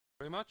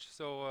much.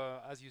 So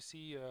as you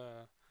see,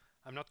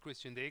 I'm not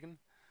Christian Degen.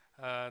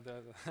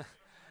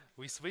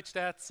 We switched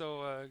that.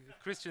 So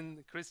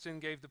Christian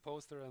gave the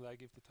poster and I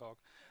give the talk.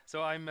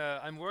 So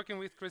I'm working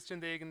with Christian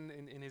Degen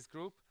in his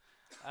group,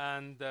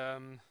 and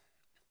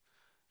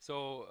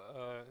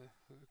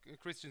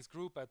Christian's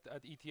group at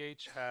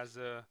ETH has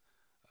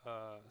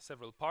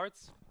several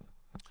parts.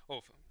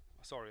 Oh,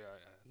 sorry.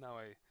 Now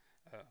I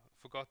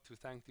forgot to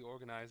thank the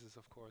organizers,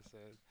 of course,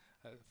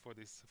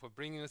 for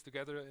bringing us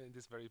together in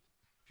this very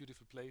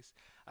beautiful place.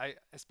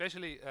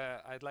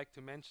 I'd like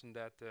to mention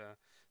that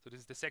so this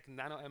is the second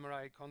Nano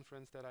MRI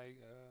conference that I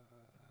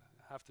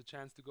have the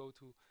chance to go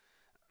to,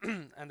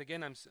 and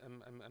again I'm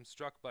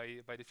struck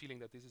by the feeling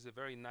that this is a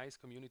very nice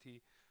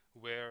community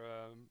where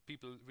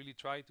people really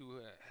try to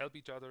help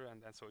each other,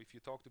 and so if you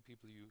talk to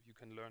people, you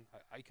can learn.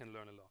 I can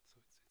learn a lot, so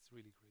it's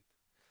really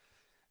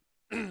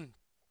great.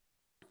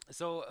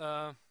 So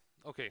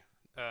okay,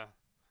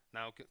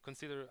 now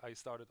consider I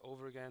started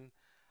over again,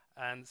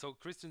 and so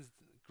Christian's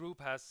group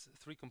has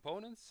three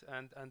components,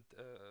 and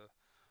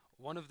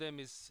one of them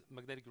is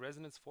magnetic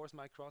resonance force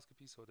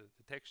microscopy, so the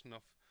detection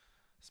of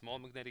small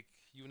magnetic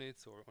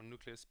units or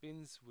nuclear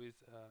spins with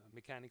a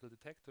mechanical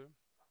detector.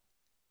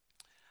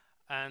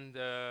 And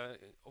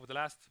over the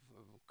last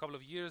couple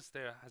of years,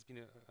 there has been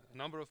a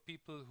number of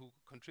people who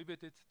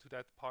contributed to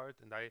that part,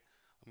 and I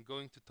am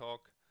going to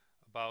talk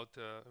about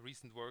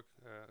recent work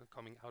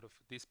coming out of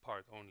this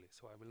part only.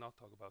 So I will not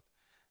talk about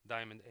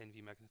diamond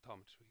NV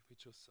magnetometry,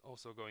 which was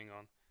also going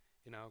on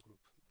in our group.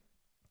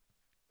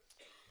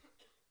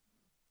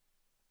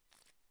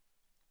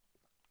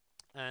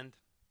 And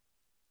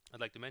I'd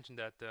like to mention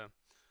that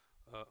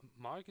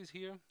Mark is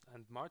here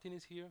and Martin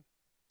is here.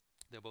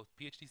 They're both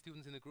PhD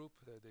students in the group.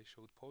 They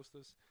showed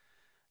posters.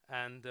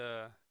 And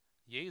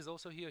Ye is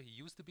also here. He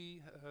used to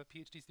be a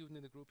PhD student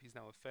in the group. He's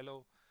now a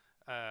fellow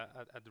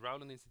at the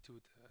Rowland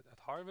Institute at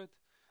Harvard.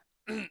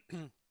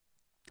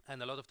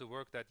 And a lot of the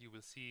work that you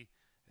will see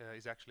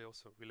is actually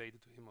also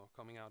related to him or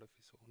coming out of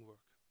his own work.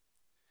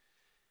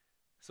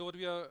 So what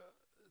we are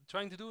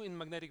trying to do in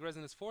magnetic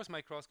resonance force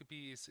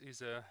microscopy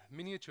is a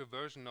miniature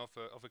version of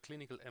a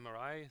clinical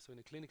MRI. So in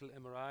a clinical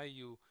MRI,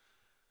 you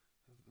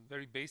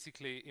very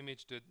basically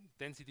image the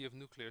density of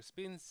nuclear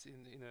spins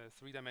in a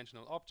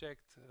three-dimensional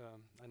object.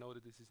 I know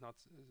that this is not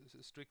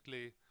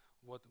strictly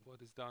what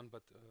is done,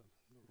 but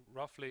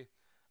roughly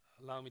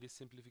allow me this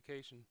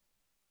simplification.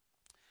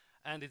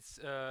 And it's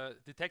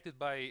detected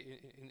by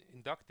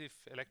inductive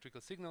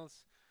electrical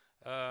signals,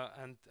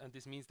 and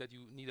this means that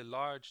you need a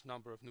large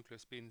number of nuclear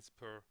spins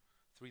per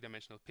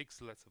three-dimensional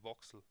pixel. That's a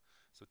voxel,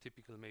 so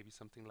typical maybe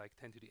something like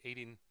 10 to the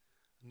 18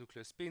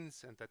 nuclear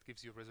spins, and that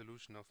gives you a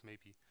resolution of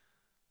maybe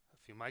a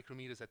few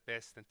micrometers at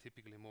best, and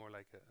typically more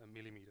like a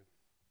millimeter.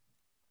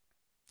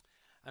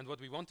 And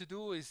what we want to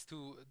do is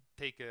to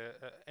take a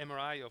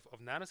MRI of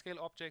nanoscale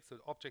objects, so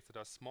objects that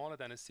are smaller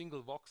than a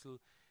single voxel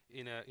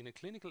in a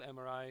clinical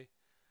MRI.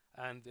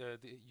 And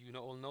you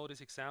all know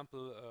this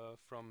example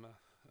from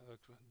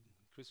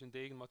Christian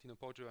Degen, Martino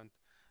Poggio, and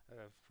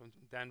from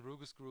Dan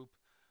Ruger's group,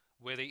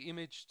 where they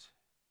imaged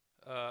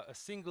a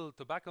single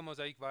tobacco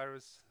mosaic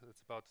virus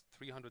that's about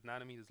 300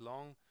 nanometers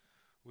long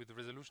with a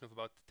resolution of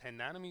about 10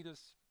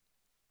 nanometers.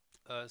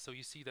 So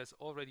you see there's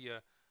already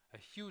a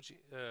huge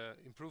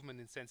improvement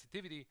in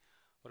sensitivity,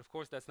 but of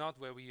course that's not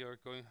where we are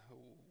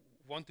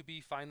want to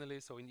be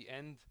finally. So in the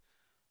end,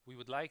 we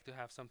would like to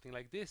have something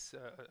like this,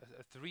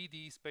 a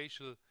 3D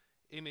spatial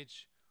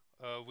image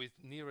with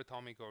near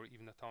atomic or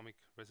even atomic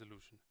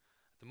resolution.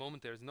 At the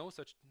moment, there is no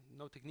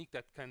technique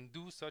that can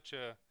do such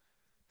a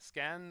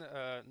scan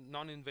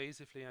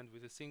non-invasively and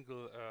with a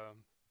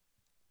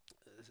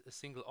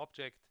single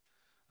object.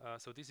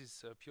 So this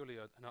is purely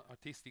an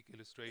artistic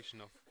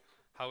illustration of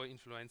how an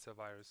influenza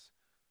virus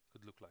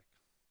could look like.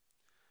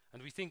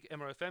 And we think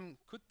MRFM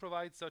could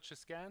provide such a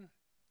scan.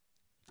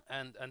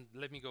 And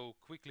let me go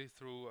quickly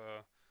through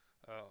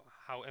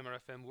how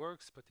MRFM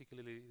works,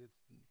 particularly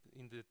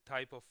in the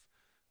type of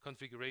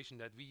configuration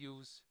that we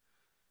use.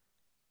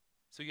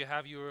 So you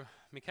have your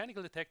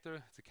mechanical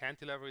detector. It's a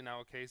cantilever in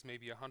our case,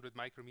 maybe 100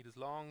 micrometers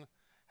long,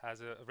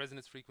 has a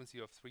resonance frequency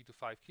of 3 to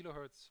 5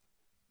 kilohertz.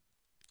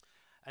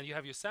 And you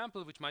have your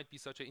sample, which might be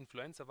such an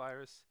influenza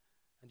virus,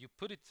 and you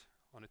put it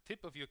on a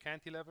tip of your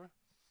cantilever.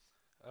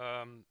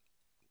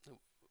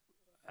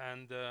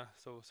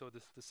 So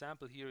the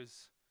sample here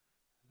is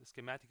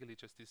schematically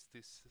just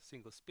this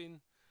single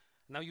spin.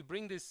 Now you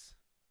bring this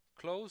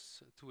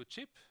close to a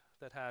chip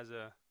that has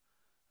a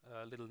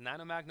little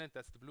nanomagnet,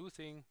 that's the blue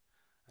thing,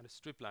 and a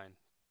strip line.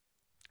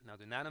 Now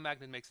the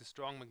nanomagnet makes a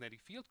strong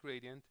magnetic field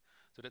gradient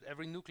so that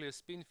every nuclear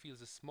spin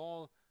feels a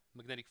small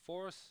magnetic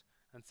force,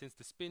 and since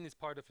the spin is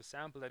part of a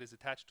sample that is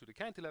attached to the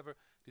cantilever,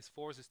 this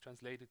force is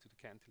translated to the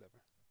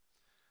cantilever.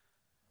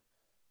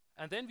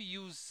 And then we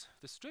use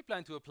the strip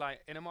line to apply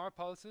NMR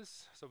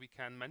pulses, so we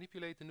can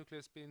manipulate the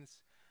nuclear spins,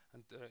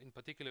 and in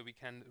particular we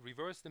can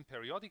reverse them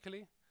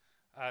periodically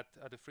at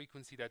a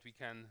frequency that we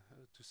can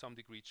to some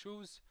degree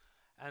choose,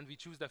 and we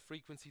choose that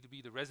frequency to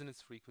be the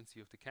resonance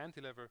frequency of the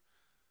cantilever.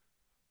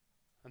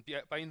 And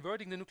by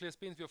inverting the nuclear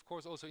spins, we of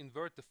course also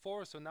invert the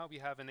force, so now we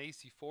have an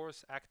AC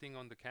force acting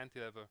on the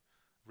cantilever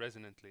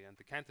resonantly, and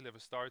the cantilever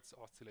starts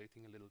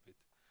oscillating a little bit.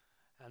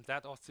 And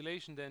that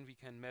oscillation then we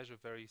can measure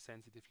very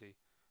sensitively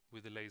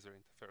with a laser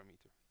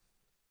interferometer.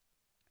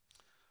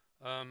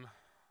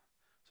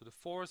 So the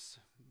force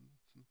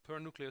per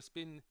nuclear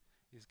spin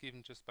is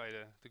given just by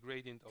the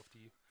gradient of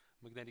the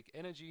magnetic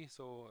energy.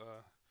 So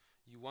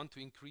you want to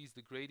increase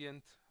the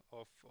gradient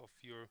of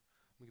your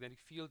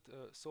magnetic field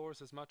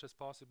source as much as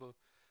possible.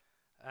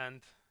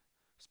 And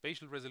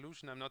spatial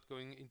resolution, I'm not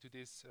going into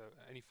this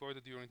any further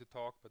during the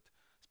talk, but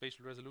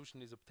spatial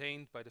resolution is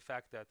obtained by the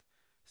fact that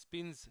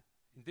spins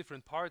in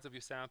different parts of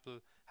your sample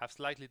have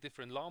slightly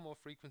different Larmor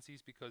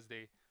frequencies because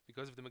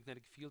of the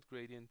magnetic field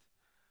gradient.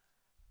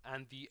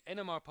 And the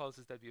NMR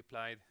pulses that we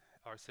applied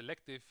are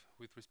selective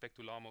with respect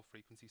to Larmor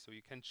frequency, so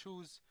you can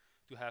choose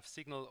to have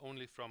signal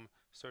only from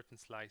certain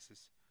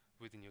slices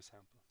within your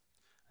sample.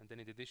 And then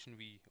in addition,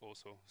 we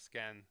also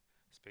scan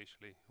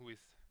spatially with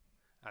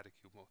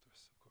Adacube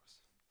motors, of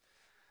course.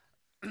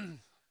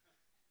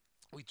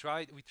 we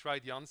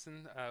tried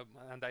Janssen,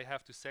 and I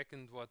have to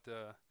second what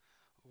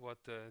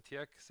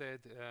Tjerk said.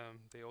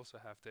 They also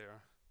have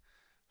their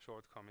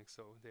shortcomings,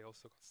 so they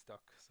also got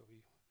stuck. So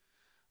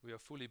we are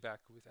fully back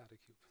with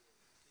Adacube.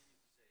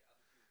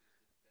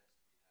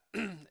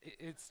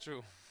 It's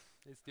true.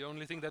 It's the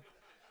only thing that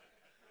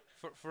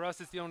for us,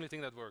 it's the only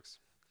thing that works.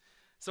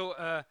 So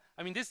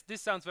I mean,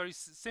 this sounds very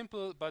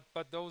simple,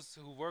 but those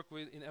who work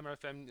with in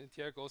MRFM,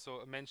 Tjerk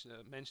also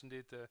mentioned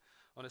it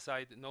on the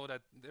side, know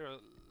that there are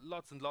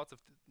lots and lots of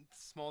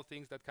small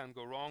things that can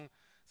go wrong.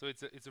 So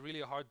it's a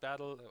really hard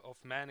battle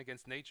of man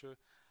against nature.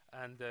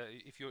 And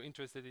if you're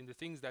interested in the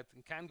things that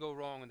can go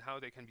wrong and how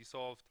they can be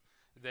solved,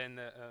 then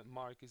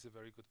Mark is a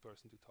very good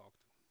person to talk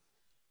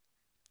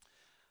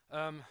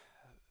to.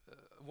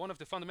 One of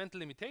the fundamental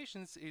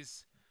limitations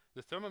is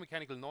the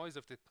thermomechanical noise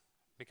of the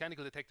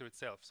mechanical detector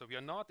itself. So we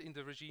are not in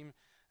the regime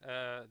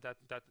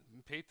that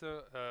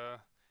Peter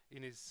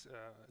in his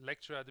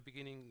lecture at the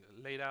beginning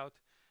laid out,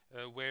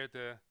 where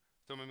the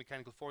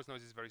thermomechanical force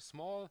noise is very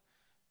small.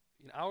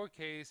 In our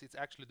case, it's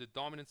actually the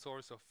dominant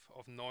source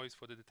of noise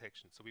for the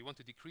detection. So we want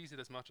to decrease it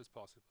as much as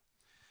possible.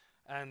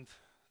 And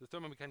the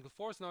thermomechanical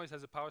force noise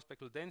has a power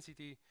spectral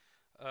density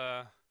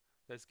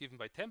that's given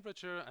by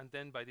temperature and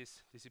then by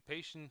this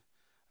dissipation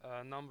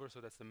number.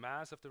 So that's the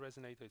mass of the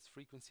resonator, its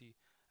frequency,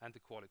 and the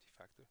quality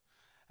factor.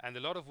 And a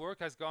lot of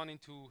work has gone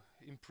into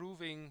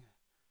improving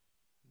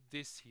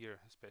this here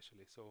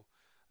especially. So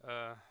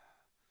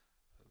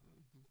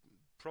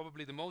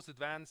probably the most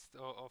advanced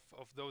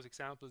of those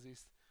examples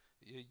is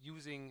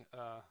using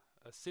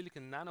a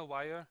silicon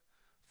nanowire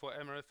for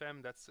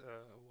MRFM. That's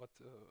what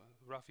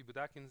Rafi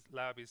Budakin's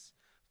lab is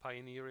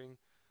pioneering.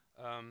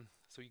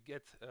 So you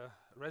get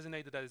a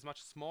resonator that is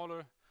much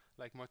smaller,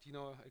 like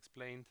Martino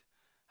explained,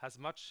 has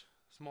much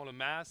smaller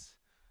mass,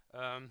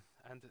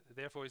 and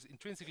therefore is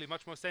intrinsically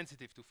much more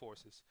sensitive to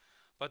forces.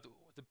 But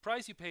the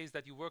price you pay is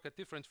that you work at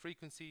different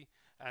frequency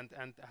and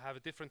have a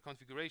different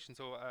configuration.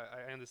 So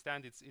I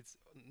understand it's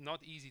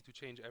not easy to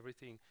change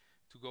everything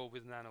to go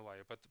with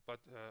nanowire, but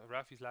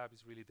Rafi's lab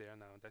is really there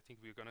now, and I think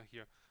we're going to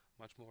hear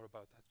much more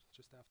about that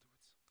just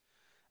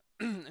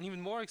afterwards. An even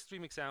more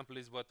extreme example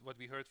is what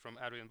we heard from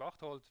Adrian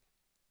Bachtold.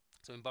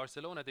 So in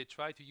Barcelona, they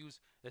tried to use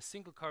a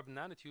single carbon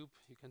nanotube,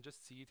 you can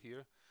just see it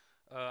here,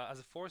 as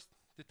a force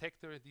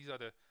detector. These are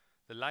the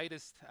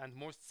lightest and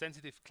most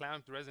sensitive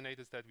clamped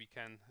resonators that we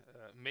can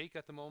make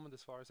at the moment,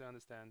 as far as I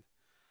understand.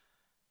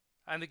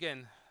 And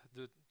again,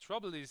 the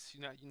trouble is,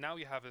 now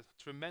you have a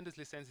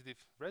tremendously sensitive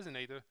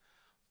resonator,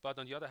 but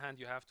on the other hand,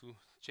 you have to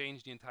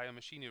change the entire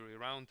machinery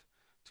around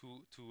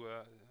to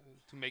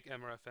make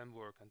MRFM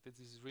work. And this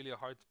is really a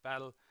hard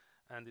battle,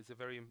 and it's a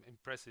very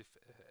impressive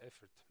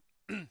effort.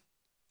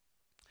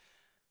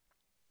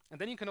 And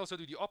then you can also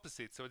do the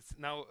opposite. So it's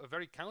now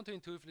very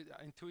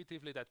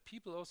counterintuitively that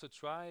people also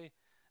try,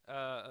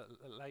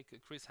 like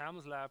Chris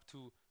Hamill's lab,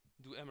 to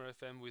do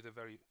MRFM with a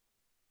very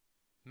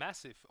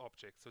massive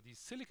object. So these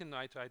silicon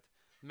nitride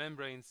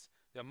membranes,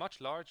 they're much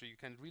larger. You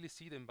can really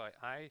see them by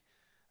eye.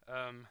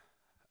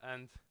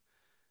 And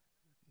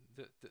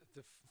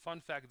the fun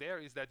fact there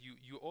is that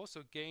you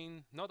also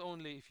gain, not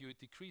only if you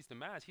decrease the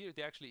mass, here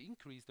they actually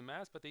increase the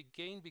mass, but they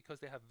gain because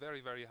they have very,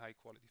 very high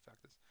quality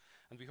factors.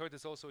 And we heard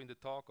this also in the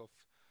talk of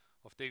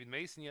David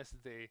Mason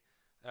yesterday,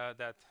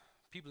 that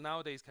people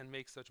nowadays can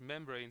make such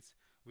membranes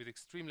with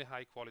extremely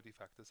high quality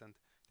factors. And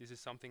this is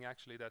something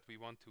actually that we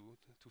want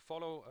to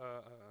follow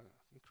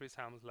in Chris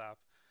Hamill's lab.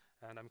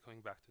 And I'm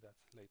coming back to that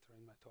later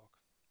in my talk.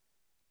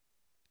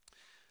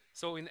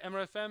 So in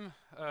MRFM,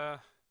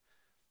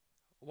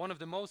 one of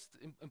the most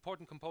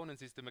important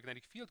components is the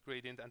magnetic field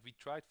gradient, and we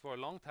tried for a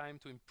long time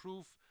to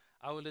improve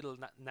our little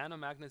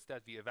nanomagnets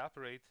that we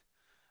evaporate.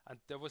 And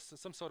there was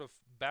some sort of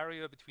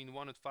barrier between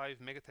 1 and 5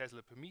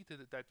 megatesla per meter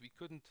that we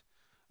couldn't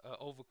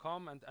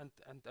overcome. And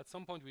at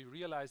some point we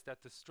realized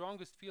that the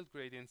strongest field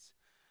gradients,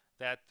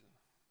 that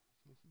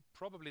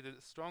probably the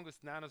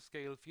strongest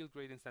nanoscale field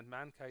gradients that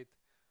mankind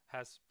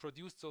has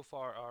produced so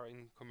far, are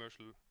in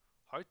commercial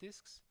hard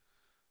disks.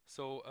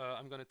 So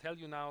I'm going to tell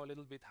you now a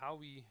little bit how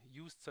we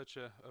used such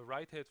a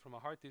write head from a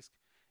hard disk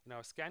in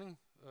our scanning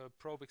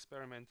probe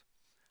experiment,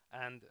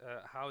 and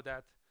how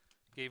that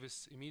gave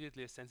us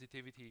immediately a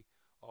sensitivity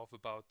of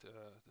about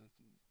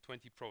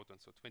 20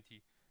 protons, so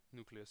 20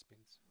 nuclear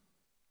spins.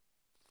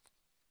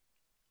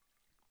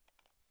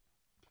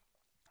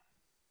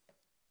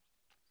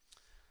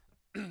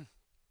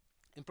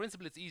 In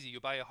principle, it's easy. You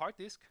buy a hard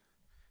disk.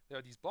 There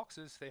are these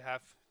boxes. They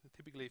have,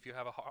 typically, if you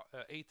have a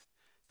 8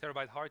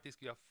 terabyte hard disk,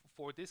 you have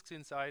 4 disks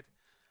inside,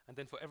 and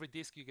then for every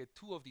disk you get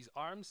 2 of these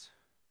arms,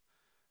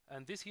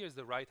 and this here is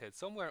the write head.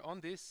 Somewhere on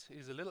this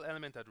is a little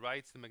element that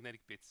writes the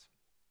magnetic bits.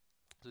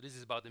 So this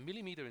is about 1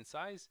 millimeter in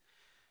size.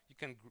 You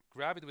can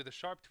grab it with a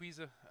sharp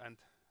tweezer and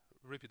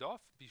rip it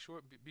off. Be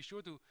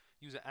sure to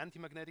use an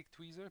anti-magnetic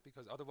tweezer,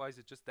 because otherwise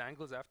it just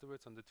dangles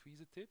afterwards on the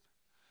tweezer tip.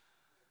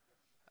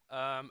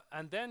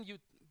 And then you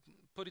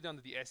put it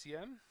under the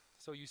SEM.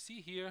 So you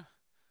see here,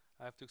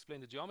 I have to explain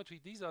the geometry.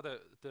 These are the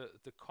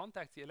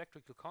contacts, the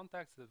electrical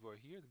contacts that were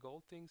here, the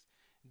gold things.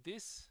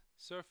 This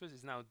surface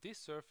is now this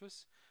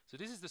surface. So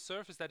this is the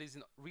surface that is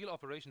in real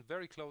operation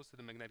very close to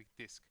the magnetic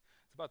disk.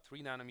 It's about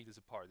 3 nanometers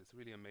apart. It's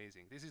really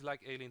amazing. This is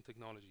like alien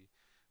technology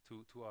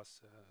to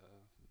us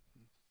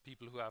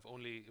people who have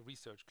only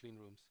research clean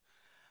rooms.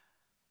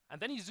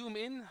 And then you zoom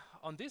in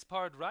on this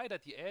part right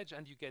at the edge,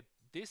 and you get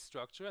this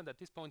structure. And at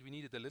this point we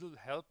needed a little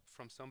help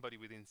from somebody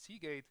within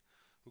Seagate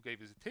who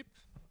gave us a tip.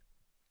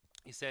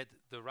 He said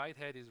the write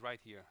head is right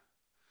here.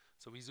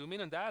 So we zoom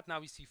in on that. Now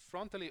we see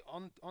frontally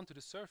onto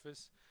the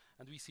surface,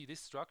 and we see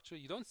this structure.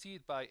 You don't see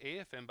it by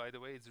AFM, by the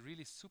way. It's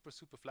really super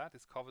flat.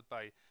 It's covered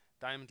by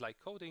diamond-like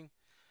coating.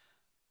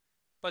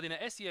 But in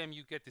a SEM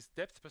you get this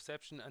depth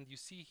perception, and you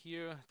see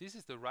here, this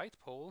is the right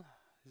pole.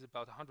 It's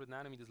about 100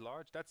 nanometers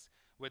large. That's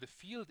where the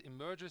field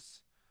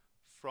emerges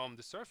from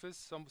the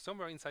surface.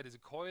 Somewhere inside is a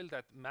coil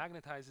that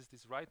magnetizes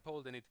this right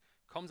pole. Then it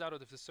comes out of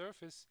the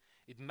surface.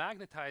 It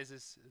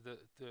magnetizes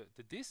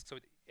the disk, so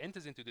it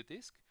enters into the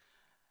disk,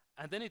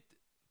 and then it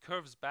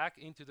curves back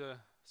into the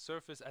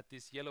surface at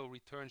this yellow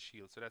return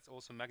shield. So that's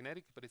also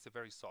magnetic, but it's a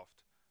very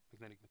soft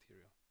magnetic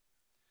material.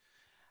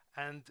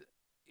 And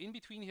in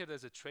between here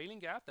there's a trailing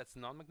gap that's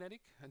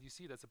non-magnetic, and you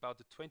see that's about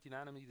the 20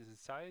 nanometers in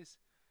size.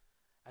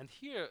 And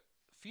here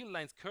field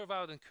lines curve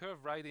out and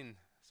curve right in,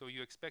 so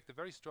you expect a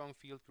very strong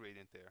field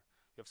gradient there.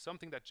 You have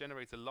something that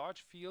generates a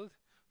large field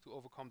to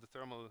overcome the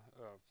thermal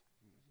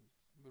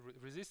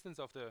resistance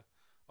of the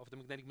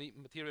magnetic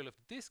material of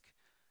the disk,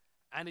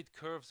 and it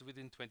curves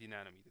within 20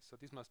 nanometers. So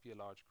this must be a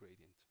large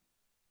gradient.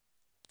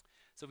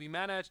 So we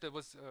managed, there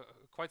was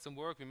quite some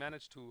work, we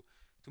managed to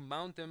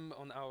mount them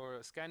on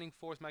our scanning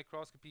force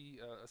microscopy,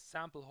 a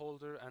sample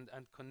holder, and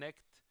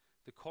connect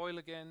the coil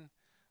again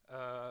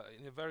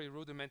in a very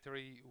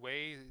rudimentary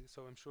way,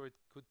 so I'm sure it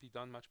could be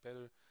done much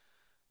better.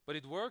 But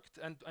it worked,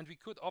 and we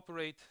could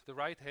operate the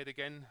write head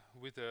again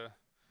with a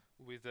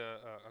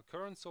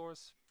current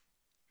source.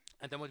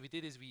 And then what we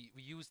did is we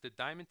used the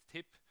diamond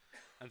tip,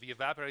 and we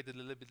evaporated a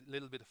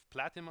little bit of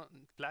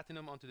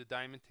platinum onto the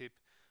diamond tip.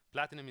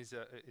 Platinum is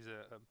a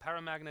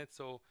paramagnet,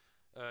 so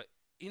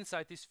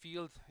inside this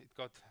field it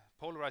got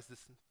polarized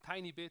this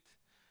tiny bit,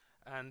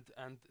 and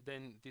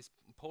then this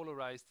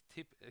polarized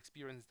tip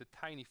experienced the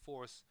tiny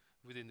force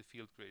within the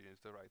field gradient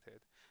of the write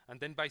head. And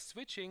then by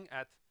switching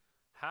at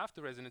half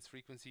the resonance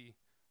frequency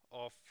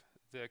of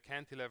the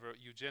cantilever,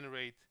 you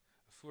generate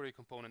a Fourier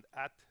component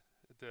at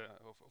the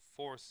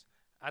force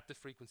at the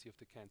frequency of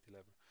the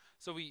cantilever.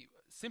 So we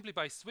simply,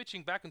 by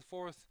switching back and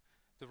forth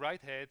the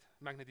write head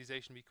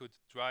magnetization, we could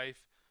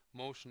drive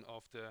motion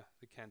of the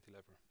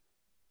cantilever.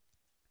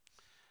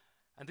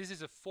 And this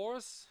is a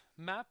force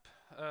map.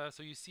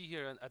 So you see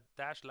here at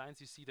dashed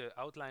lines, you see the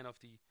outline of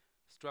the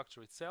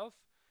structure itself.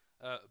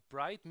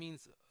 Bright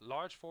means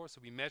large force,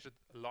 so we measured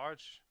a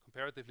large,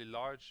 comparatively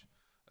large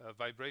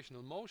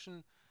vibrational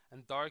motion,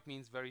 and dark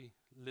means very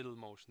little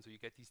motion. So you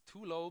get these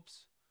 2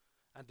 lobes,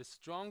 and the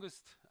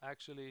strongest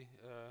actually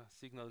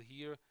signal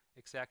here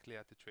exactly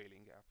at the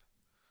trailing gap.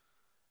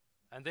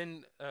 And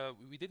then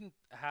we didn't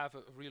have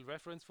a real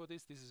reference for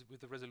this. This is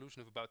with a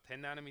resolution of about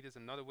 10 nanometers.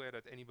 I'm not aware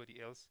that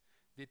anybody else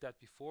did that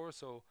before.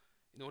 So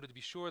in order to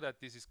be sure that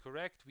this is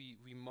correct,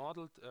 we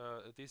modeled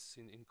this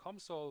in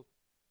COMSOL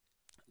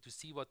to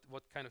see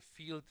what kind of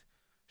field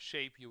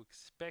shape you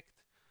expect.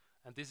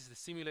 And this is the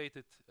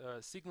simulated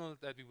signal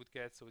that we would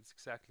get. So it's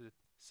exactly the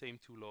same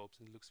 2 lobes,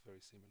 and it looks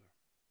very similar.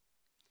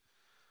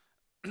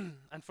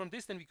 And from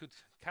this then we could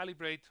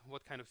calibrate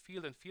what kind of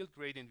field and field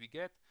gradient we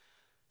get.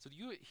 So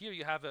here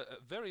you have a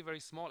very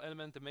small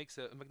element that makes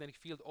a magnetic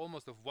field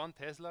almost of 1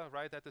 Tesla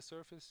right at the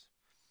surface,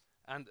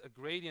 and a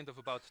gradient of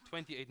about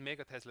 28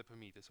 megatesla per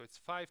meter. So it's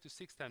 5 to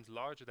 6 times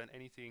larger than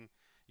anything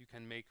you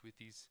can make with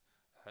these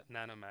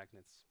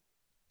nanomagnets.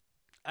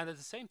 And at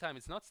the same time,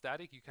 it's not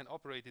static. You can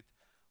operate it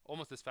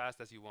almost as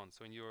fast as you want.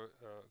 So in your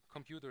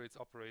computer, it's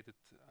operated,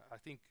 I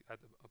think, at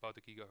about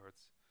a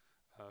gigahertz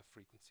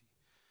frequency.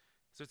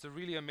 So it's a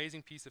really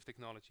amazing piece of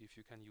technology if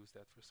you can use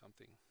that for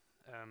something.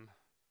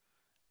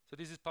 So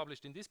this is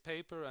published in this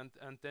paper,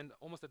 and then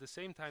almost at the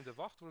same time, the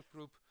Wachtwerk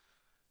group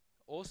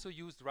also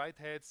used right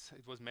heads.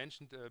 It was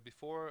mentioned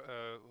before,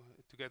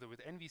 together with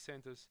NV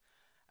centers,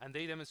 and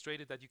they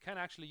demonstrated that you can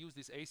actually use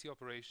this AC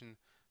operation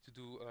to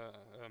do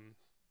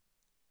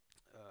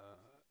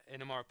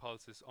NMR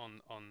pulses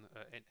on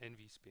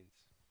NV spins.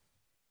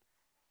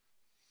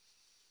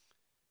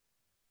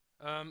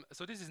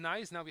 So this is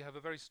nice. Now we have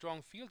a very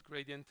strong field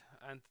gradient,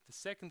 and the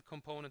second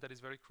component that is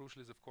very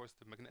crucial is, of course,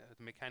 the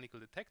mechanical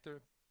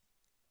detector.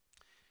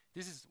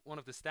 This is one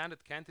of the standard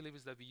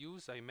cantilevers that we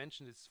use. I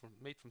mentioned it's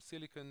made from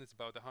silicon. It's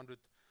about 100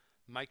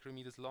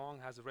 micrometers long,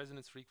 has a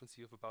resonance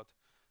frequency of about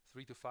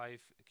 3 to 5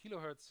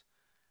 kilohertz.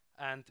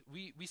 And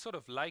we sort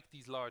of like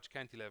these large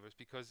cantilevers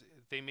because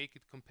they make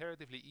it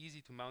comparatively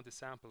easy to mount a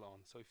sample on.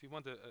 So if you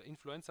want an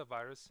influenza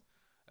virus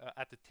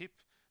at the tip,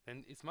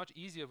 then it's much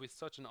easier with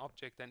such an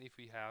object than if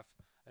we have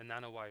a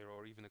nanowire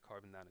or even a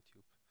carbon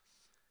nanotube.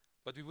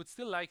 But we would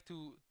still like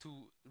to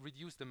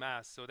reduce the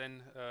mass. So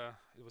then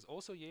it was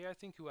also Ye, I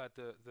think, who had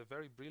the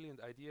very brilliant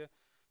idea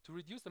to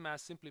reduce the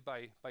mass simply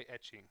by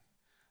etching.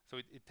 So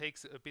it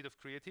takes a bit of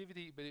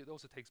creativity, but it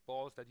also takes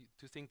balls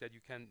to think that you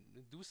can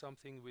do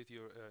something with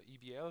your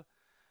EBL.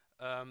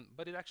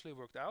 But it actually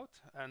worked out,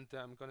 and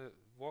I'm going to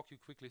walk you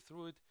quickly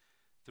through it.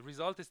 The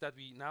result is that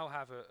we now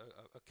have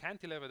a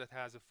cantilever that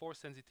has a force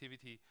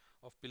sensitivity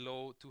of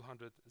below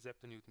 200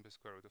 zeptonewton per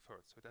square root of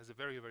hertz. So it has a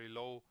very, very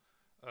low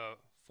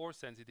force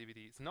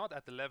sensitivity. It's not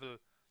at the level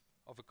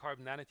of a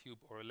carbon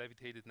nanotube or a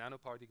levitated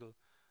nanoparticle,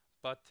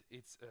 but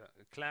it's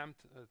a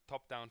clamped,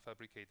 top-down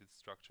fabricated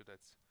structure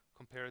that's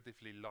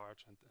comparatively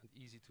large and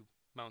easy to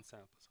mount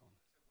samples on.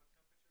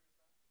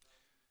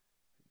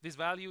 This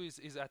value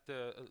is at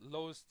the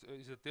lowest,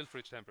 is a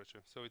Dilfrich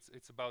temperature. So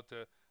it's about,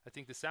 I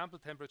think the sample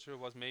temperature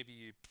was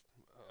maybe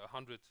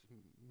 100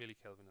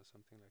 millikelvin or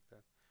something like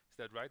that. Is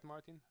that right,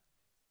 Martin?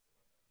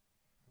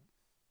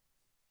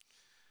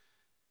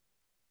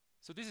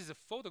 So this is a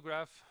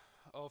photograph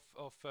of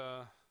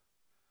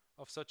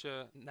such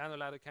a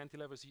nanoladder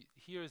cantilever. So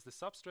here is the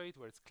substrate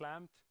where it's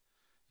clamped.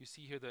 You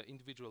see here the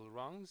individual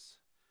rungs.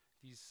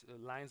 These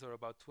lines are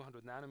about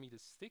 200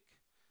 nanometers thick.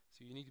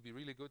 So you need to be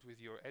really good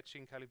with your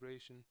etching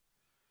calibration.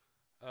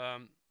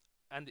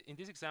 And in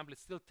this example,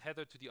 it's still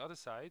tethered to the other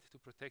side to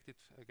protect it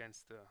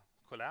against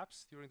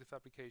collapse during the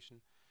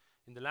fabrication.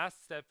 In the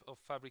last step of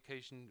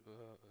fabrication,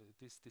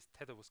 this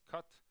tether was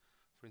cut,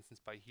 for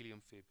instance, by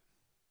helium fib.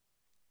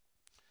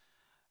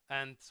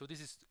 And so this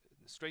is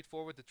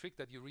straightforward, the trick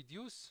that you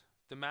reduce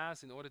the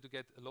mass in order to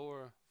get a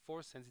lower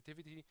force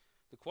sensitivity.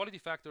 The quality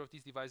factor of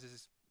these devices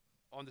is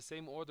on the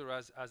same order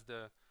as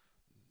the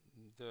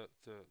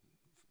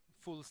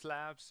full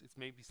slabs. It's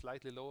maybe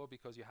slightly lower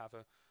because you have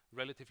a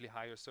relatively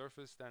higher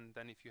surface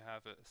than if you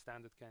have a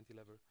standard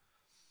cantilever.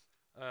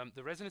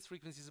 The resonance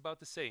frequency is about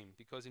the same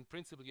because in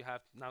principle you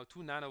have now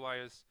 2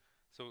 nanowires.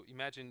 So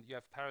imagine you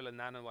have parallel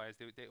nanowires.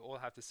 They all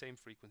have the same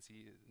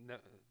frequency,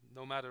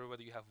 no matter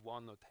whether you have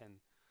 1 or 10.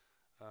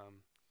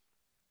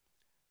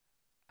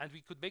 And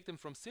we could make them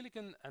from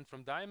silicon and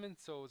from diamond.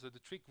 So the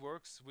trick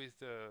works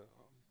with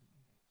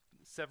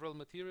several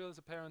materials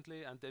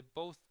apparently, and they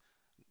both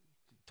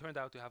turned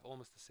out to have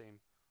almost the same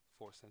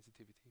force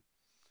sensitivity.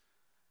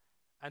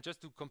 And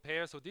just to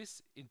compare, so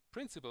this in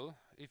principle,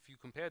 if you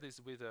compare this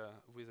with a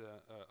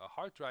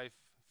hard drive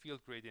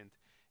field gradient,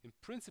 in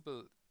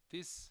principle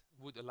this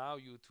would allow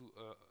you to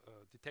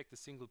detect a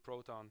single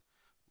proton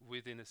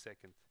within a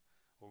second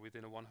or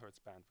within a 1 Hertz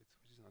bandwidth,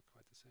 which is not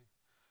quite the same.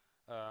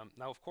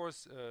 Now of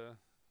course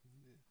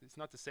it's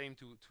not the same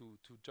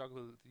to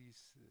juggle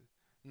these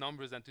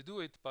numbers and to do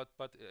it, but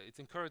it's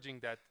encouraging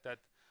that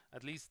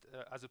at least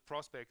as a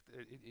prospect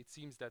it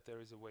seems that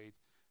there is a way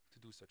to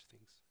do such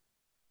things.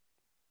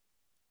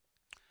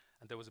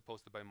 And there was a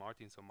poster by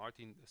Martin, so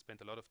Martin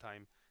spent a lot of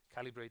time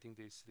calibrating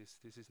this.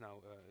 This is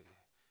now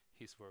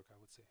his work, I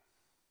would say.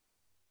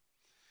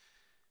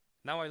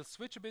 Now I'll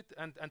switch a bit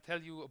and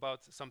tell you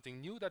about something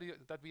new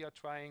that we are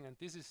trying, and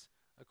this is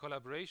a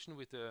collaboration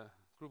with a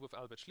group of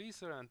Albert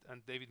Schließer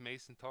and David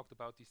Mason talked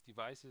about these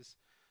devices.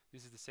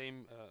 This is the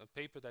same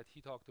paper that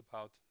he talked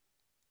about.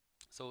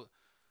 So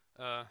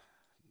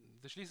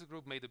the Schließer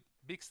group made a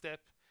big step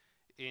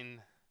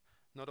in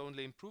not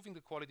only improving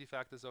the quality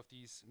factors of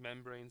these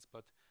membranes,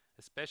 but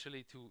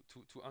especially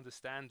to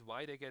understand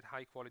why they get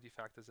high quality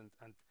factors and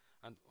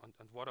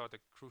what are the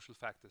crucial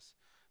factors.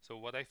 So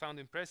what I found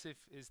impressive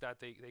is that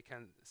they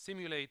can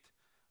simulate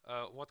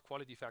what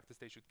quality factors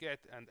they should get,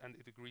 and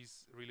it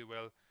agrees really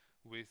well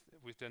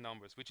with their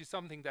numbers, which is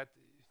something that,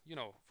 you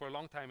know, for a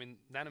long time in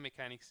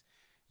nanomechanics,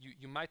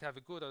 you might have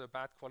a good or a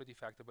bad quality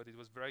factor, but it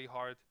was very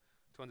hard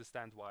to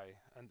understand why.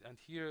 And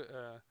here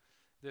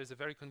there's a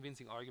very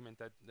convincing argument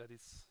that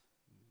it's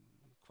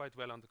quite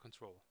well under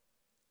control.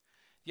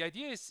 The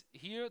idea is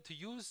here to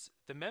use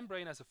the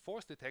membrane as a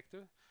force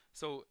detector.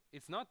 So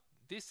it's not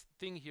this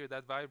thing here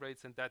that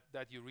vibrates and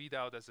that you read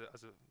out as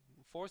a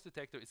force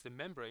detector. It's the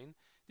membrane.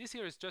 This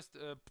here is just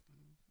a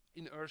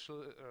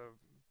inertial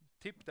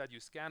tip that you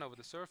scan over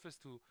the surface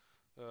to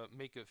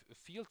make a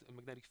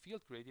magnetic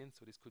field gradient.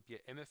 So this could be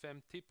a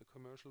MFM tip, a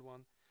commercial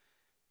one.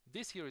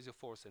 This here is a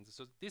force sensor.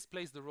 So this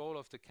plays the role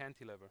of the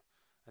cantilever.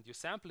 And your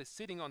sample is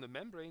sitting on the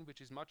membrane, which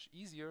is much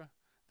easier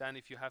than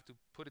if you have to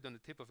put it on the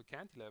tip of a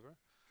cantilever.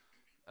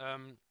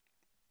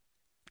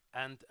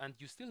 And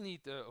you still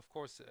need, of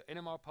course,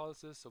 NMR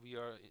pulses. So we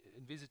are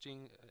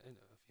envisaging,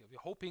 we're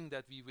hoping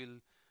that we will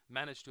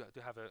manage to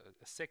have a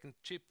second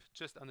chip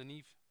just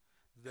underneath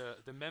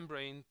the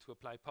membrane to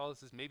apply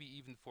pulses, maybe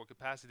even for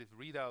capacitive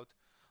readout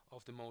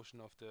of the motion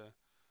of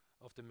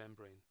the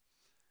membrane.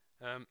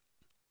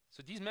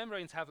 So these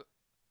membranes have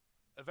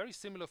a very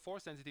similar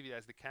force sensitivity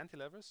as the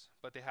cantilevers,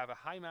 but they have a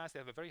high mass, they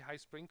have a very high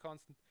spring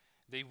constant.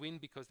 They win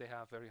because they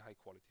have very high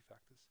quality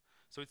factors.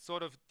 So it's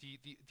sort of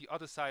the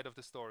other side of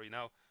the story.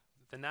 Now,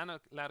 the nano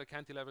ladder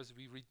cantilevers,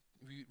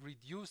 we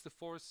reduce the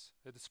force,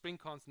 the spring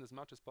constant as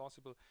much as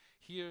possible.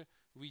 Here,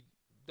 we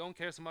don't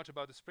care so much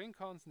about the spring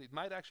constant. It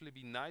might actually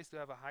be nice to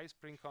have a high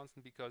spring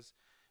constant because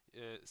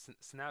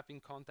snapping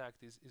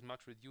contact is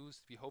much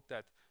reduced. We hope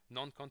that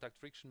non-contact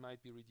friction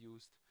might be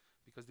reduced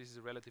because this is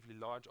a relatively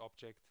large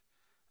object,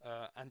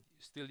 and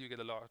still you get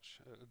a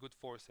good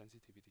force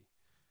sensitivity.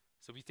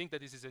 So we think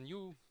that this is a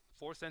new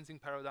force sensing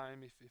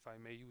paradigm, if I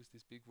may use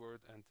this big word,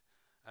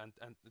 and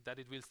that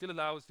it will still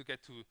allow us to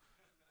get to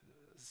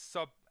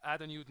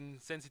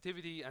sub-attonewton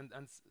sensitivity and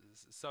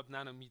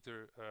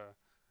sub-nanometer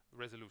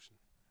resolution.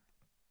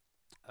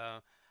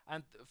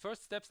 And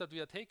first steps that we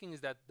are taking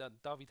is that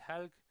David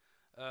Helg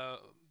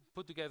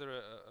put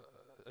together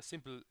a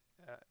simple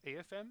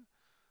AFM,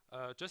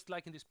 just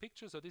like in this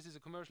picture. So this is a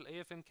commercial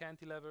AFM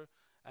cantilever,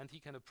 and he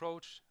can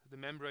approach the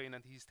membrane,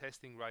 and he's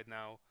testing right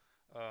now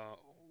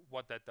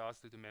what that does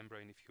to the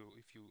membrane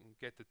if you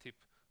get the tip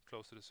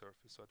close to the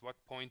surface. So at what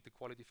point the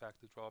quality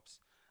factor drops,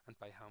 and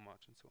by how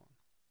much, and so on.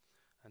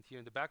 And here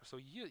in the back, so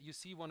here you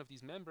see one of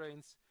these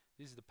membranes.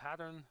 This is the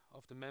pattern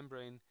of the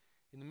membrane.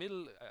 In the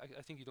middle,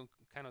 I think you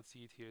cannot see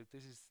it here.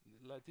 This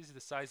is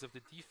the size of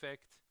the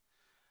defect,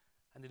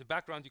 and in the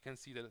background you can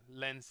see the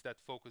lens that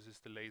focuses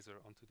the laser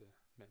onto the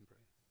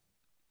membrane.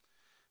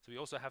 So we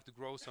also have to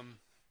grow some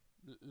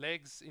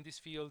legs in this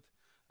field.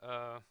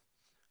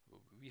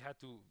 We had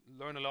to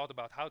learn a lot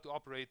about how to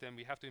operate them.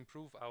 We have to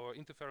improve our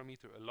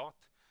interferometer a lot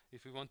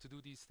if we want to do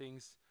these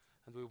things,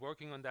 and we're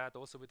working on that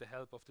also with the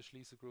help of the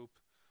Schließer group.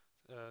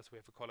 So we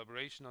have a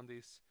collaboration on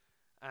this,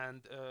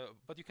 and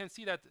but you can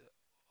see that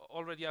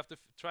already after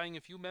trying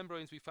a few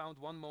membranes, we found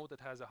one mode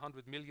that has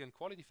 100 million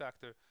quality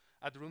factor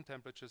at room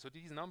temperature. So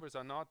these numbers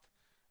are not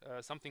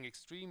something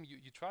extreme.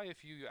 You try a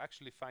few, you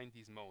actually find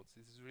these modes.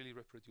 This is really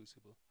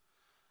reproducible.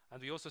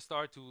 And we also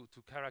start to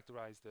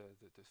characterize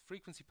the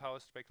frequency power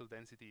spectral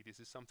density. This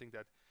is something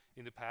that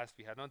in the past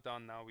we had not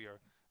done. Now we are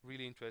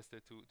really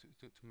interested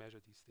to measure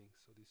these things.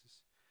 So this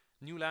is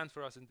new land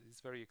for us, and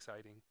it's very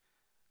exciting.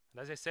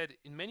 And as I said,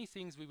 in many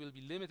things we will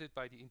be limited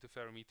by the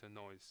interferometer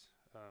noise.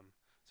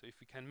 So if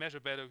we can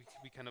measure better,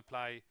 we can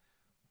apply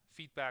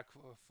feedback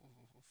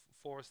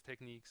force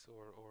techniques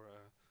or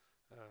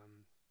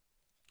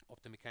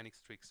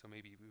optomechanics tricks. So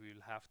maybe we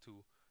will have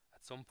to,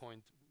 at some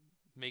point,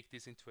 make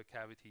this into a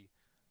cavity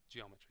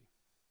geometry.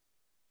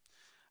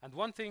 And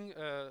one thing,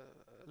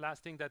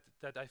 last thing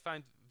that I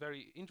find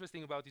very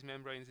interesting about these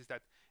membranes is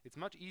that it's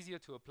much easier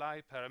to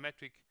apply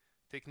parametric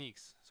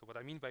techniques. So what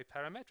I mean by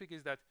parametric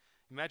is that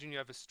imagine you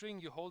have a string,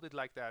 you hold it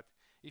like that.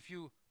 If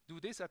you do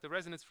this at the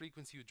resonance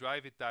frequency, you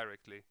drive it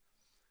directly.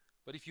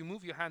 But if you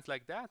move your hands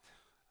like that,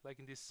 like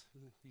in these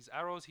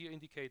arrows here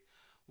indicate,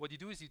 what you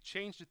do is you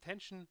change the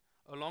tension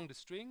along the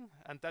string,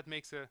 and that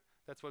makes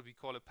that's what we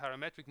call a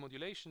parametric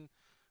modulation.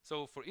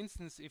 So for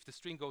instance, if the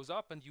string goes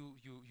up and you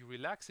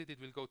relax it, it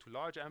will go to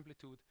large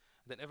amplitude.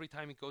 Then every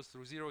time it goes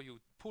through zero, you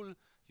pull,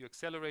 you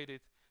accelerate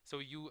it, so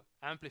you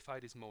amplify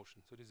this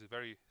motion. So this is a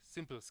very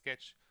simple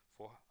sketch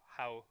for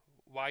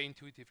why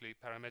intuitively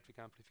parametric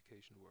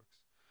amplification works.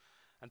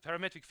 And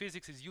parametric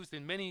physics is used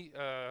in many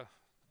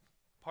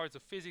parts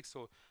of physics.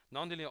 So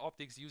nonlinear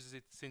optics uses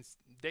it since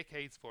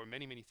decades for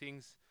many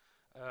things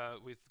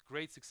with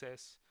great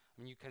success.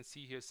 I mean, you can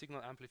see here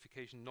signal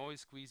amplification,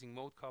 noise squeezing,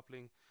 mode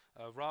coupling,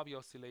 Rabi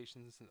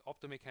oscillations, and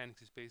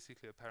optomechanics is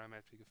basically a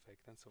parametric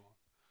effect, and so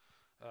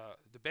on.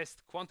 The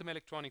best quantum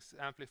electronics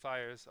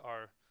amplifiers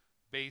are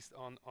based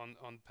on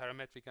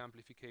parametric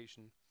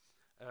amplification.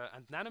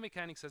 And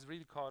nanomechanics has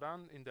really caught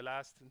on in the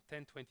last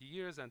 10, 20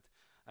 years, and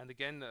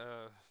again,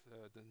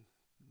 the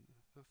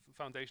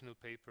foundational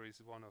paper is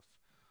one of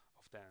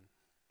Dan.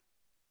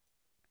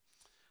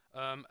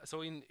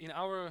 So in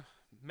our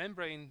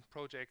membrane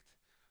project,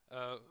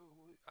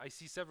 I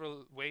see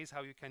several ways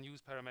how you can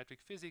use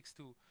parametric physics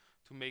to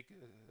make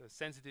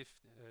sensitive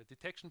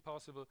detection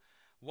possible.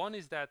 One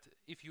is that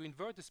if you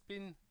invert the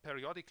spin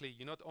periodically,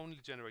 you not only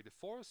generate a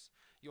force,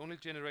 you only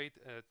generate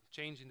a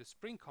change in the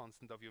spring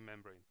constant of your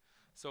membrane.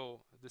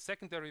 So the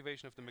second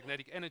derivation of the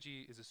magnetic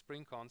energy is a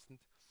spring constant.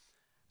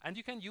 And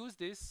you can use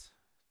this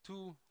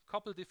to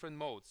couple different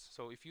modes.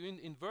 So if you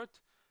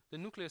invert the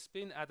nuclear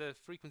spin at a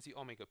frequency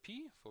omega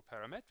p for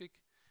parametric,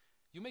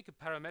 you make a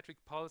parametric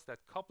pulse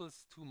that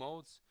couples two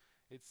modes.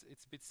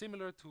 It's a bit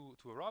similar to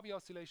a Rabi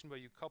oscillation where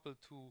you couple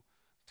two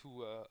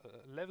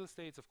level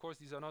states. Of course,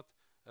 these are not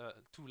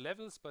two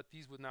levels, but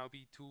these would now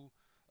be two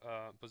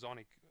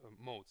bosonic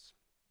modes.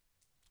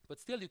 But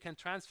still, you can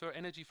transfer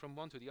energy from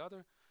one to the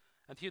other.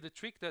 And here the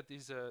trick that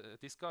is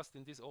discussed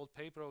in this old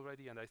paper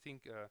already, and I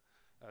think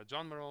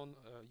John Marone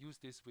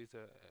used this with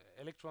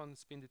electron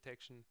spin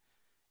detection,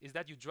 is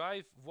that you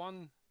drive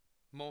one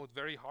mode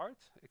very hard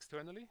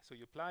externally, so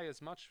you apply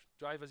as much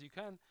drive as you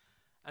can,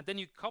 and then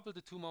you couple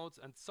the two modes,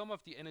 and some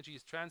of the energy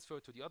is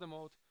transferred to the other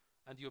mode,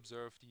 and you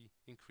observe the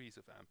increase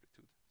of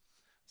amplitude.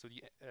 So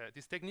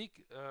this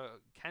technique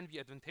can be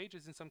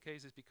advantageous in some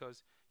cases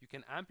because you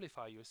can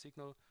amplify your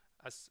signal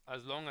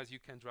as long as you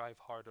can drive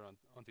harder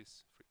on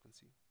this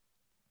frequency.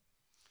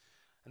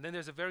 And then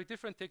there's a very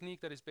different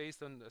technique that is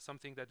based on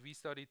something that we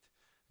studied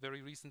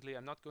very recently.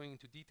 I'm not going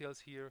into details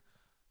here,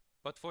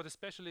 but for the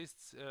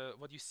specialists,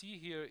 what you see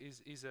here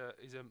is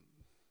a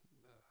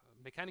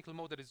mechanical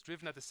mode that is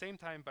driven at the same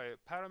time by a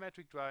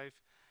parametric drive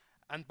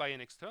and by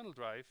an external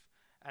drive,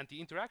 and the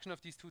interaction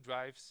of these two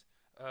drives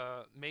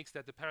makes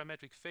that the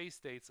parametric phase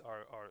states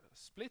are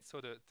split,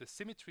 so the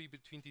symmetry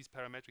between these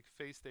parametric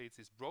phase states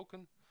is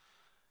broken,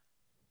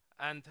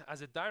 and as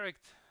a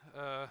direct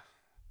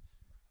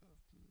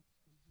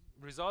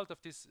result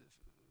of this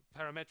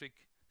parametric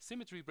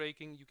symmetry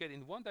breaking, you get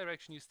in one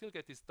direction you still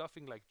get this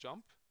duffing like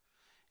jump,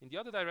 in the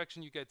other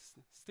direction you get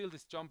still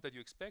this jump that you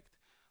expect,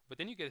 but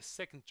then you get a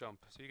second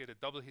jump, so you get a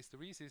double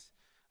hysteresis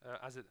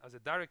as a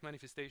direct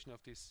manifestation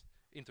of this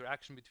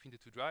interaction between the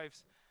two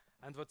drives.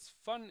 And what's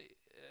fun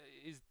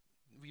is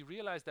we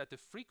realize that the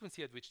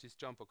frequency at which this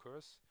jump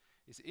occurs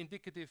is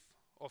indicative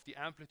of the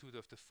amplitude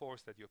of the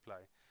force that you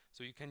apply.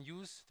 So you can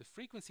use the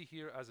frequency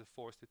here as a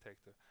force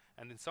detector.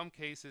 And in some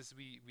cases,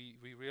 we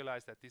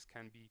realize that this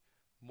can be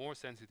more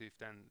sensitive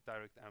than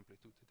direct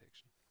amplitude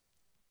detection.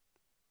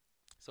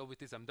 So with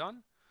this, I'm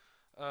done.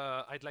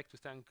 I'd like to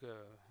thank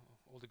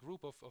all the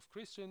group of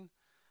Christian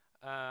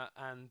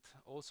and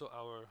also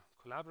our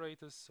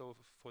collaborators. So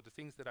for the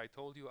things that I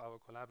told you, our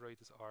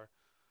collaborators are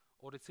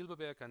Otto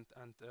Silberberg and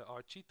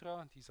Art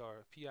Chitra. These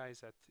are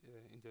PIs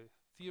in the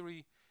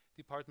theory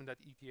department at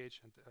ETH,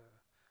 and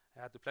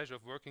I had the pleasure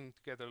of working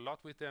together a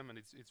lot with them, and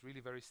it's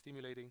really very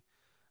stimulating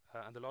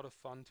and a lot of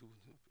fun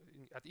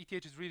at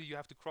ETH is really you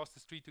have to cross the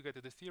street to get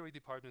to the theory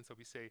department, so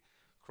we say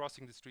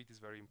crossing the street is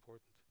very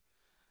important.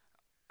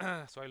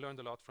 So I learned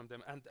a lot from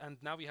them,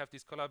 and now we have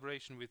this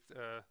collaboration with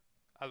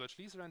Albert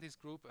Schlieser and his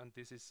group, and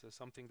this is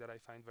something that I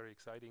find very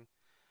exciting.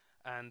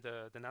 And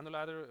the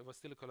Nanoladder was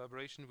still a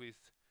collaboration with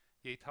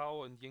Ye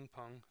Tao and Ying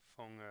Peng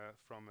from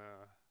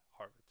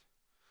Harvard.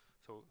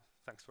 So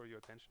thanks for your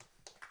attention.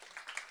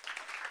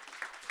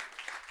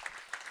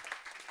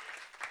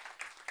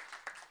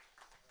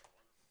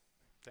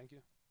 Thank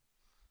you.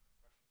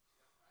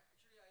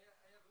 Actually, I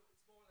have it's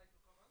more like a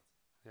comment.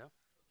 Yeah.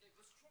 Okay,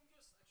 the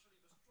strongest gradient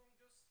that you can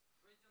get in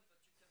nature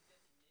is actually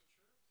an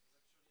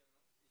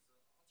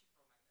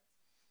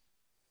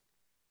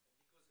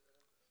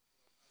antiferromagnet,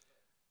 because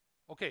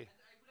Okay. and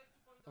I would like to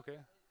point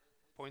Okay. out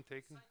Point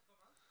taken. side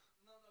comment.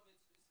 No, but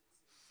it's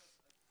just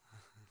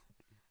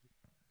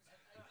I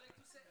would like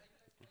to say that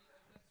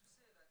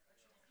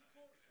actually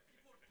people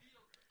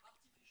build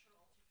artificial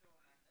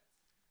antiferromagnets.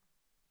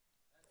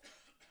 And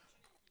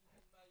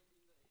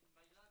actually, in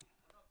my lab,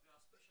 one of the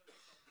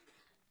specialists of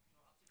building,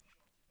 artificial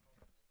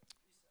antiferromagnet.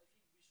 I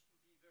think this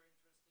would be very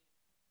interesting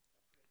to create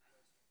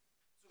very strong.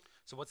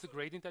 So what's the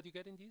gradient that you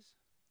get in these?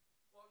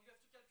 Well, you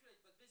have to calculate,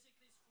 but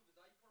basically it's through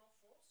the dipolar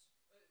force,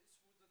 through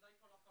the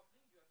dipolar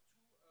coupling.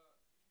 You have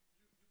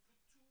two.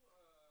 You put two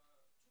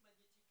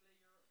magnetic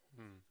layers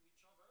opposite to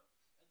each other,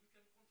 and you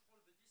can control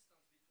the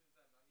distance between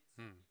them.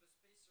 I mean, it's the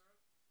spacer that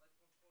controls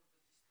the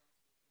distance between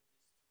these two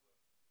magnetic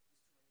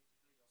layers.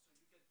 So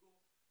you can go.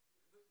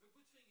 The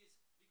good thing is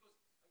because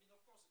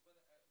of course, when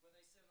I say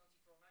an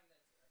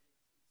antiferromagnet,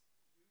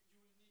 you will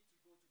need to go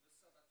to the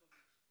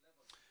subatomic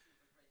level to feel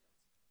the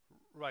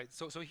gradient. Right.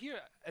 So here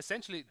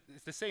essentially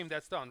it's the same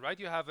that's done, right?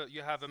 You have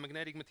a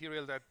magnetic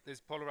material that is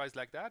polarized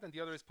like that, and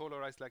the other is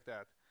polarized like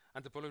that.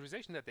 And the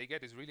polarization that they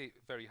get is really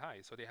very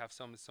high. So they have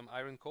some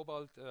iron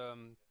cobalt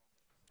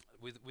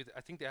with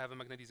I think they have a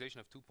magnetization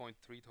of 2.3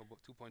 to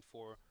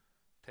 2.4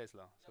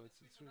 Tesla. Yeah, so it's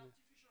an really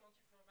artificial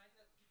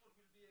antiferromagnet, people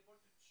will be able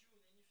to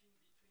tune anything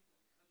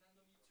between a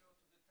nanometer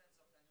to the tens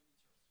of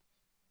nanometers.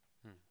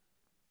 Hmm.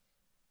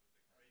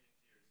 The gradient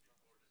here is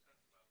more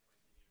detectable about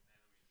 20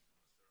 nanometers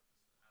from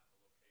the surface at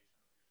the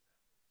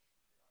location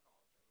of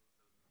your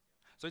sample.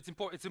 So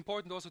it's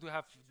important also to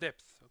have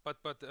depth.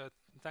 But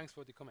thanks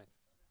for the comment.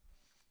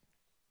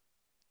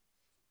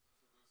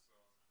 So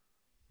this,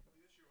 the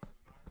issue of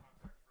the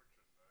non-contact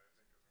friction, I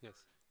think is Yes.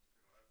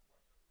 that's like a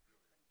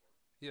really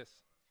important Yes.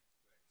 thing.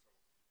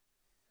 So,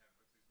 and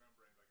with these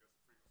membranes, I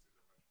guess the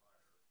frequencies are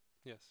much higher.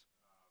 Yes. So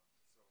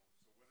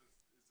what is there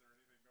anything known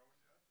yet about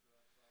from that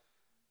side?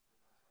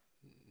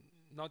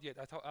 Not yet.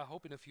 I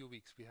hope in a few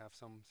weeks we have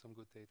some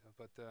good data.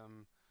 But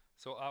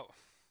so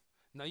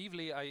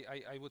naively,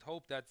 I would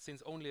hope that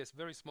since only a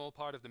very small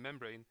part of the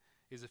membrane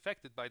is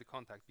affected by the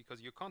contact,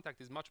 because your contact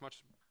is much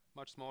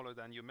smaller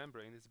than your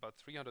membrane, it's about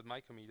 300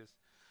 micrometers,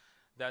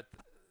 that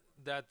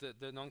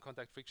the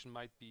non-contact friction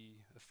might be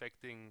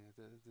affecting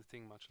the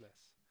thing much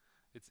less.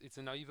 It's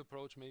a naive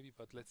approach maybe,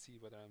 but let's see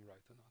whether I'm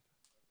right or not.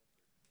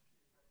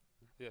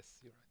 Yes,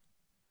 you're right.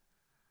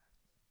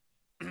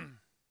 Do you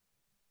think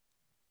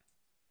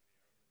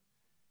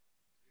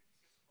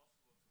it's possible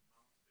to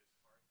mount this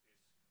hard disk right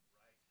head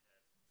tip and make a connection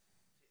somewhere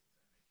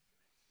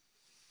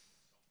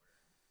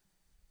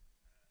and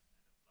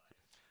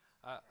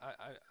apply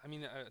a field? I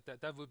mean,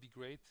 that would be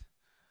great.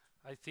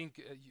 I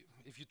think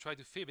if you try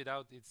to fib it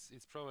out,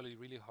 it's probably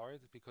really hard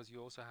because you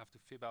also have to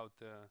fib out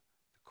the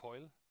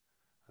coil,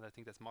 and I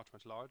think that's much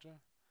much larger.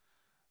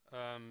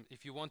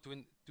 If you want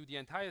to do the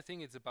entire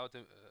thing, it's about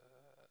a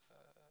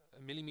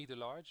millimeter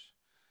large.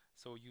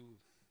 So you,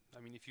 I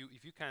mean, if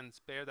you can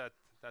spare that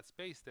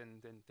space,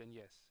 then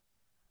yes.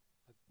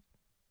 But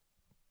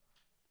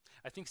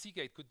I think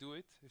Seagate could do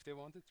it if they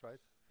wanted, right?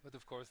 But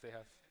of course they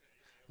have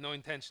no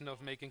intention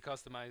of making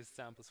customized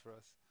samples for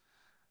us.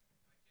 I can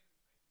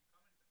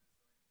comment on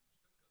this.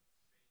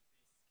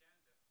 So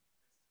in Stuttgart, they scanned this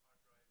hard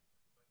drive,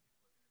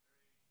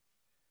 but it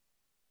was in a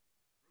very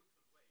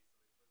brutal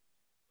way.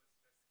 So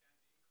it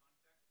was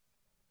just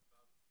scanned in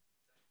contact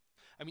above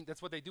that. I mean,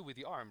 that's what they do with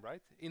the ARM,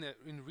 right?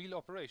 In real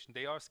operation,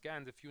 they are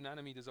scanned a few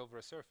nanometers over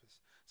a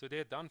surface, so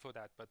they're done for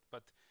that.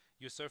 But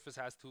your surface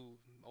has to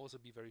also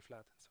be very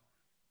flat and so on.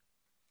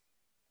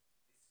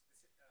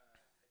 I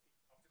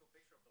think optical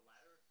picture of the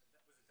ladder,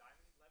 that was a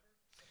diamond lever,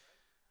 is that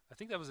right? I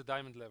think that was a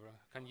diamond lever.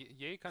 Can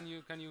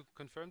you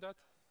confirm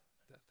that?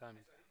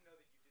 Diamond. So I didn't know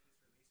that you did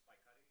this release by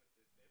cutting with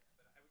the fib,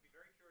 but I would be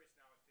very curious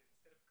now if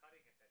instead of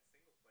cutting at that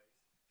single place,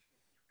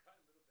 you cut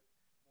a little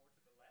bit more to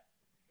the left,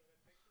 if you show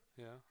that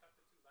picture. Yeah. Cut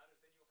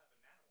the two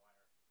ladders, then you'll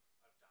have a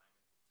nanowire of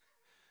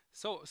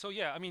diamond. So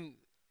yeah, I mean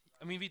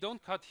we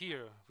don't cut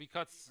here. We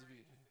cut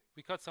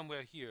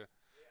somewhere here.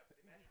 Yeah, but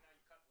imagine now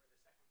you cut where the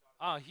second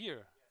dot is.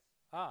 Here.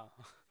 Yes. Ah.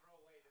 Throw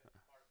away the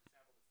part of the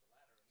sample that's the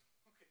ladder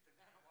and look at the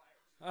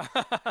nanowire. Very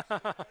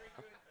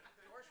good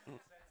torsion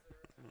sensor.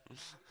 I'd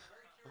be very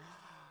curious to know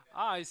that.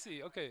 I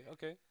see. Okay.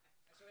 And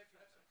so if you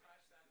have some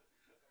crash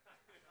samples,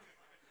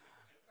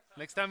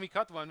 Next time we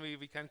cut one,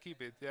 we can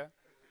keep it. Yeah.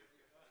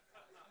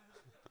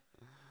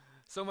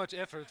 So much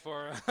effort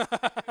for. Send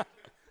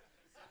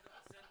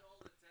all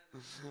the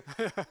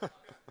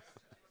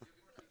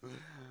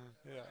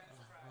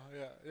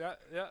 10.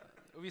 Yeah.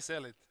 We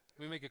sell it.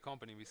 We make a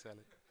company. We sell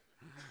it.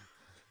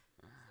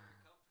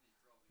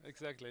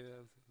 Exactly.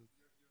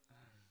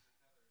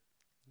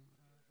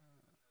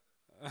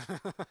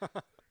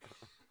 Yes.